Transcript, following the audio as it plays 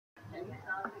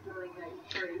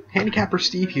Handicapper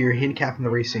Steve here, handicapping the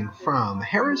racing from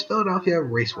Harrahs, Philadelphia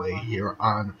Raceway here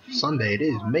on Sunday. It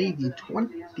is May the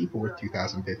 24th,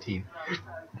 2015.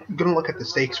 I'm going to look at the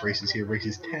stakes races here,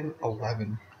 races 10,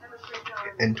 11,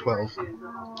 and 12.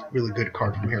 Really good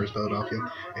card from Harrahs,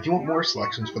 Philadelphia. If you want more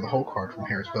selections for the whole card from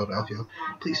Harrahs, Philadelphia,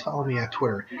 please follow me at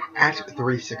Twitter, at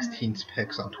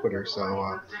 316picks on Twitter.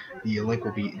 So the link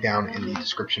will be down in the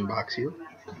description box here.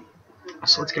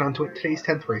 So let's get on to it. Today's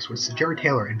 10th race was the Jerry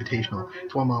Taylor Invitational.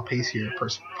 It's 1 mile pace here,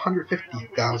 first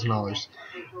 $150,000.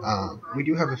 We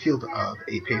do have a field of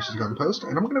 8 paces going post,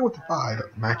 and I'm going to go with the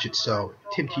 5, Match It So.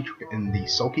 Tim Tetrick in the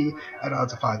sulky at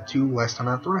odds of 5-2. Last time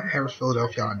out, through Harrahs,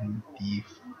 Philadelphia on the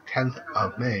 10th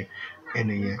of May in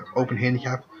an open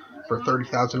handicap for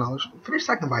 $30,000. Finished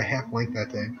second by a half length that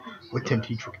day with Tim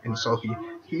Tetrick in sulky.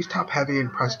 He's top heavy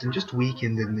and Preston just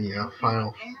weakened in the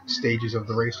final stages of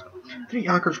the race. The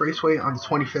Yonkers Raceway on the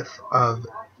 25th of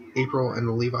April in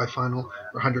the Levi final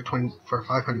for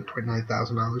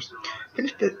 $529,000.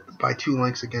 Finished it by 2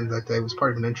 lengths again that day. Was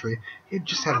part of an entry. He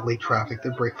just had a late traffic.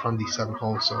 Did break from the 7th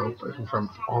hole, so breaking from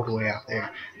all the way out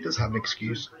there. He does have an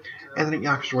excuse. And then at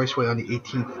Yonkers Raceway on the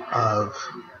 18th of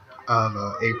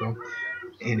April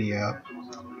in a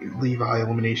Levi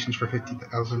eliminations for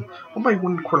 $50,000. 1 by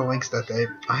 1/4 lengths that day.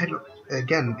 I had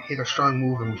a strong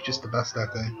move and was just the best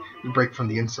that day. We break from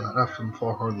the inside, from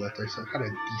far hard that day, so I had a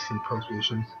decent post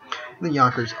position. And then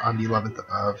Yonkers on the 11th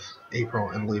of April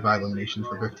in Levi eliminations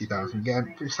for $50,000.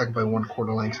 Again, finished second by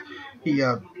 1/4 lengths. He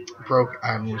broke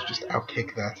and was just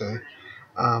outkicked that day.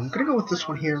 I'm going to go with this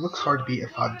one here. Looks hard to beat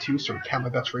at 5-2, so count my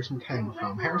bets. Race number 10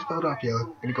 from Harrahs, Philadelphia.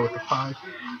 Going to go with the 5.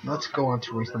 Let's go on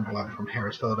to race number 11 from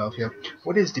Harrahs, Philadelphia.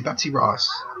 What is the Betsy Ross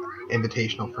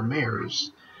Invitational for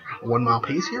Mares? 1 mile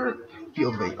pace here.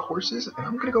 Field of 8 horses. And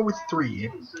I'm going to go with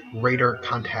 3. Raider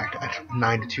Contact at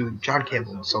 9-2. John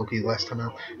Campbell and sulky last time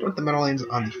out. Doing with the Meadowlands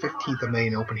on the 15th of May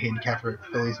in open handicap for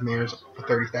Phillies Mares for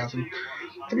 $30,000.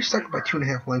 Finished second by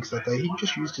 2.5 lengths that day. He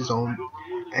just used his own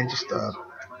and just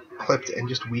clipped and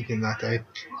just weakened that day. And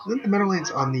then the Meadowlands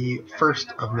on the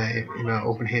 1st of May in an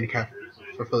open handicap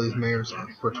for Phillies Mares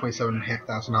for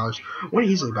 $27,500. Went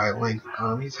easily by a length.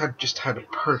 He's just had a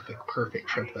perfect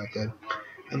trip that day.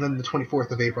 And then the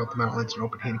 24th of April at the Meadowlands in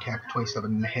open handicap for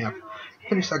 $27.5.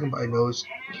 Finished second by a nose.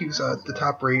 He was the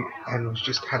top rate and was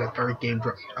just had a very game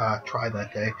try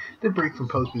that day. Did break from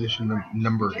post position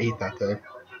number 8 that day.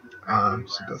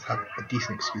 So it does have a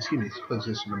decent excuse. Excuse me,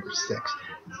 position number 6.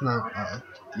 It's not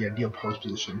the ideal post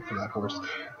position for that horse.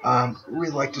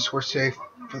 Really like this horse today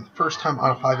for the first time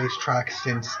on a 5-ace track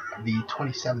since the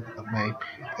 27th of May,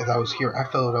 as I was here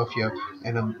at Philadelphia,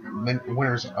 and the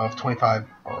winners of $25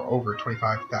 or over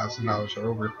 $25,000 or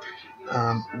over.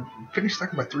 Finished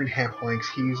second by 3.5 lengths.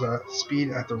 He used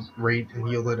speed at the rate and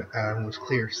yielded and was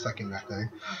clear second that day.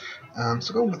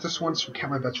 So going with this one, so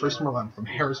count my bets. Race number 11 from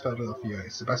Harrahs, Philadelphia.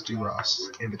 It's the Betsy Ross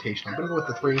Invitational. I'm going to go with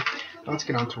the 3. Now let's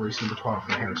get on to race number 12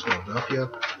 from Harrahs, Philadelphia.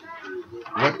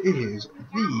 What is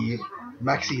the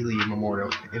Maxie Lee Memorial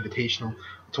Invitational?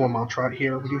 It's a 1 mile trot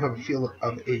here. We do have a field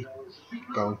of 8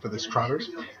 going for this trotters,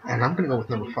 and I'm going to go with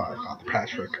number 5, Father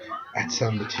Patrick, at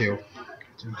 7-2.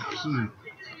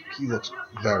 He looks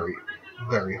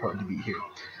very hard to beat here.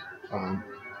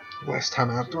 Last time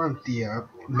out, during the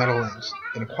Meadowlands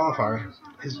in a qualifier,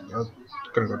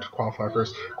 going to go to qualifier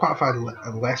first. Qualified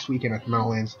last weekend at the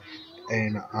Meadowlands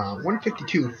in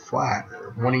 152 flat,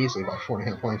 won easily by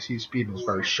 4.5 lengths. His speed was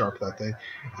very sharp that day.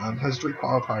 Has 3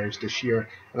 qualifiers this year.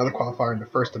 Another qualifier in the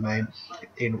 1st of May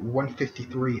in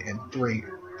 153 and 3,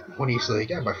 won easily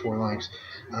again by 4 lengths.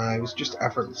 It was just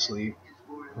effortlessly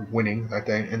winning that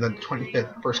day. And then the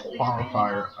 25th, first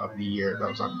qualifier of the year, that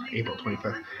was on April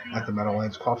 25th at the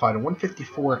Meadowlands, qualified in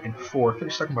 154 and 4,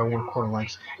 finished second by 1/4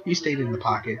 lengths. He stayed in the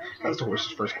pocket. That was the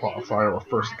horse's first qualifier or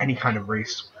first any kind of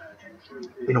race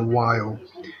in a while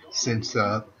since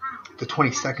the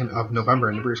 22nd of November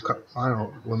in the Breeders' Cup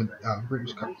Final,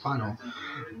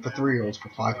 for 3-year-olds for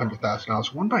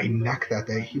 $500,000. Won by a neck that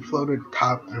day. He floated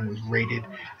top and was rated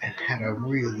and had a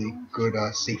really good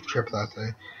safe trip that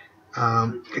day.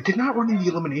 It did not run in the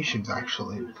eliminations,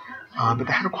 actually, but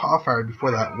they had a qualifier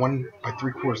before that, won by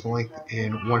 3/4 length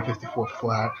in 154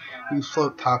 flat. He was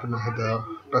float top and had the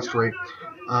best rate.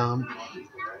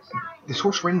 This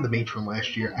horse ran in the matron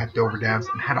last year at Dover Downs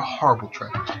and had a horrible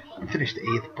trip. He finished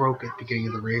 8th, broke at the beginning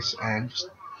of the race, and just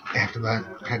after that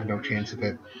had no chance of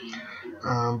it.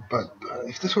 But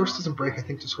if this horse doesn't break, I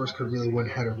think this horse could really win.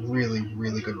 Had a really,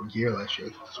 really good year last year.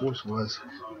 This horse was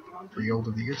 3-year-old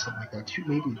of the year, something like that.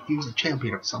 Maybe he was a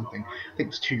champion of something. I think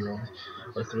it was 2-year-old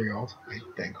or 3-year-old. I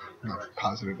think. I'm not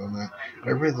positive on that. But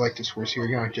I really like this horse here.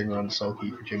 You're not jigging around the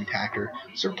sulky for Jimmy Tacker.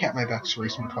 Sir Cat My Back's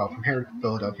race number 12 from Harrahs,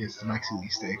 Philadelphia. It's the Maxi Lee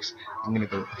Stakes. I'm going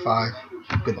to go with the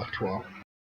 5. Good luck to all.